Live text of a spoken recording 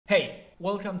Hey,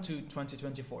 welcome to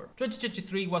 2024.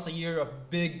 2023 was a year of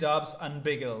big dubs and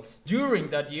big L's. During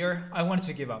that year, I wanted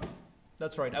to give up.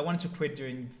 That's right, I wanted to quit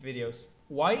doing videos.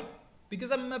 Why? Because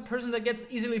I'm a person that gets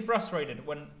easily frustrated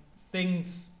when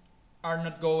things are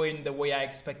not going the way I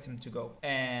expect them to go.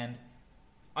 And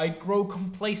I grow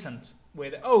complacent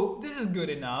with, oh, this is good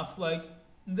enough. Like,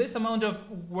 this amount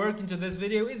of work into this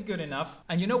video is good enough.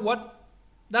 And you know what?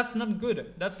 That's not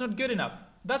good. That's not good enough.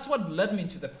 That's what led me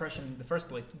into depression in the first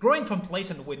place. Growing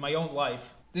complacent with my own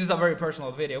life, this is a very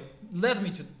personal video, led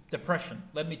me to depression,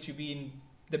 led me to being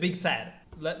the big sad,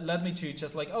 led me to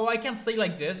just like, oh, I can't stay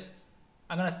like this.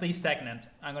 I'm gonna stay stagnant.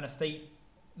 I'm gonna stay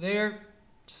there,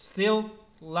 still,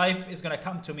 life is gonna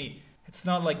come to me. It's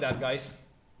not like that, guys.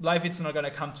 Life is not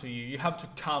gonna come to you. You have to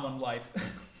come on life.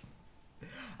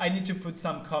 I need to put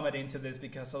some comedy into this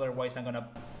because otherwise I'm gonna...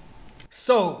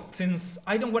 So, since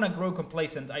I don't want to grow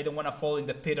complacent, I don't want to fall in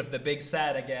the pit of the big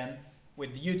sad again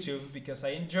with YouTube because I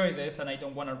enjoy this and I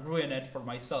don't want to ruin it for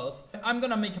myself, I'm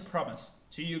gonna make a promise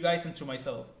to you guys and to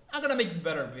myself. I'm gonna make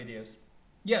better videos.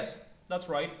 Yes, that's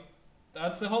right.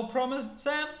 That's the whole promise,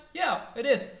 Sam? Yeah, it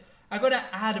is. I'm gonna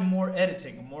add more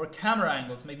editing, more camera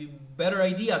angles, maybe better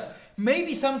ideas,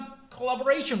 maybe some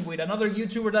collaboration with another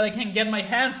YouTuber that I can get my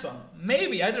hands on.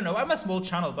 Maybe, I don't know, I'm a small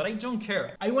channel, but I don't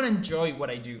care. I wanna enjoy what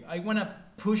I do. I wanna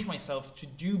push myself to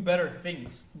do better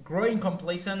things. Growing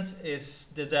complacent is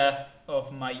the death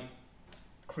of my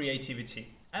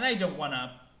creativity. And I don't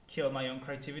wanna kill my own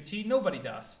creativity, nobody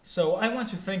does. So I want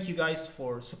to thank you guys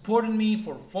for supporting me,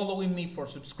 for following me, for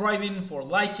subscribing, for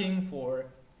liking, for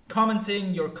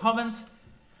commenting your comments.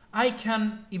 I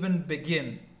can't even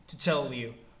begin to tell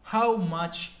you how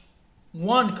much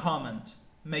one comment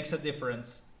makes a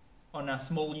difference on a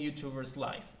small YouTuber's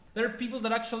life. There are people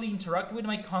that actually interact with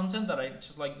my content that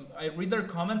I read their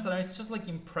comments and it's just like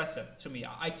impressive to me.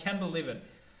 I can't believe it.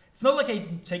 It's not like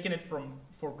I'm taking it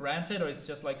for granted or it's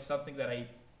just like something that I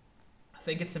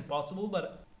think it's impossible,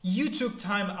 but you took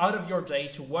time out of your day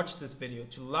to watch this video,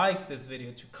 to like this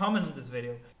video, to comment on this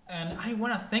video. And I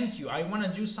want to thank you. I want to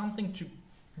do something to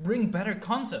bring better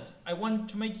content. I want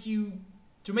to make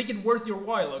it worth your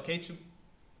while, okay? To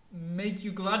make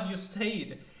you glad you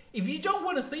stayed. If you don't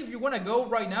want to stay, if you want to go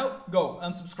right now, go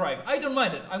and subscribe. I don't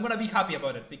mind it. I'm going to be happy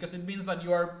about it because it means that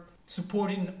you are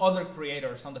supporting other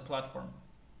creators on the platform.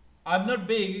 I'm not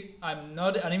big. I'm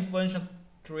not an influential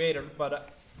creator,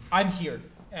 but I'm here.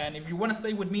 And if you want to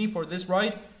stay with me for this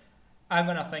ride, I'm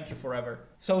going to thank you forever.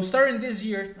 So starting this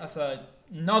year as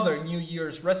another New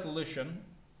Year's resolution,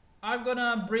 I'm going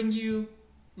to bring you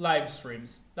live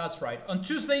streams. That's right. On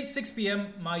Tuesday, 6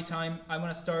 p.m. my time, I'm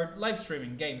gonna start live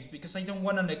streaming games because I don't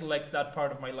want to neglect that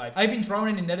part of my life. I've been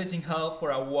drowning in editing hell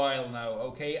for a while now,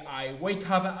 okay? I wake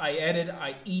up, I edit,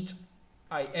 I eat,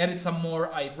 I edit some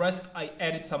more, I rest, I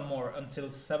edit some more until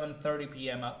 7:30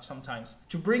 p.m. sometimes.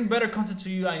 To bring better content to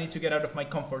you, I need to get out of my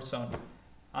comfort zone.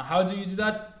 And how do you do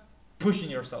that? Pushing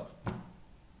yourself.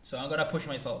 So I'm gonna push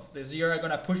myself. This year I'm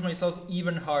gonna push myself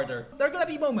even harder. There are gonna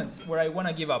be moments where I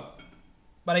wanna give up.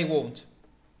 But I won't.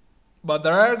 But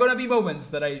there are gonna be moments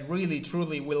that I really,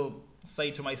 truly will say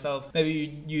to myself,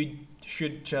 maybe you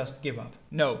should just give up.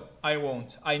 No, I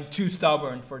won't. I'm too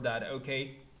stubborn for that,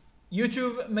 okay?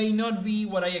 YouTube may not be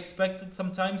what I expected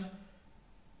sometimes,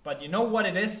 but you know what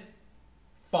it is?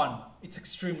 Fun. It's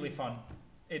extremely fun.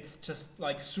 It's just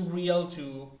like surreal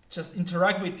to just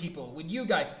interact with people, with you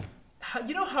guys.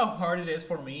 You know how hard it is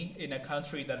for me in a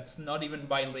country that's not even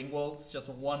bilingual, it's just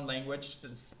one language,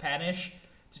 that's Spanish,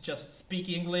 to just speak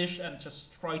English and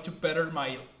just try to better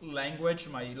my language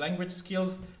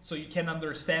skills so you can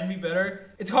understand me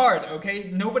better. It's hard, okay?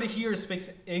 Nobody here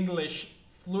speaks English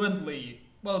fluently.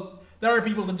 Well, there are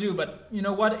people that do, but you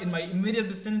know what? In my immediate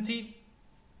vicinity,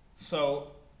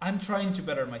 so I'm trying to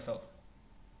better myself.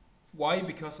 Why?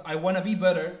 Because I want to be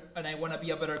better and I want to be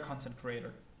a better content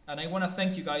creator. And I want to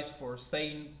thank you guys for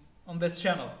staying on this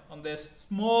channel, on this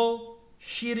small,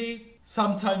 shitty,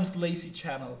 sometimes lazy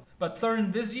channel. But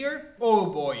starting this year, oh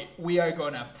boy, we are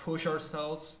gonna push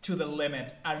ourselves to the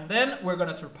limit and then we're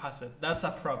gonna surpass it. That's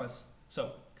a promise.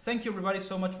 So thank you everybody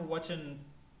so much for watching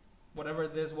whatever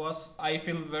this was. I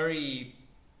feel very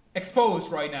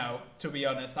exposed right now, to be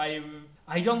honest. I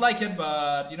don't like it,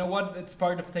 but you know what? It's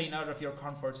part of staying out of your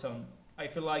comfort zone. I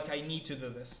feel like I need to do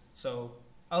this. So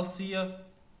I'll see you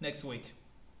next week.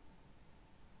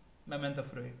 Memento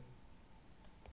Frui.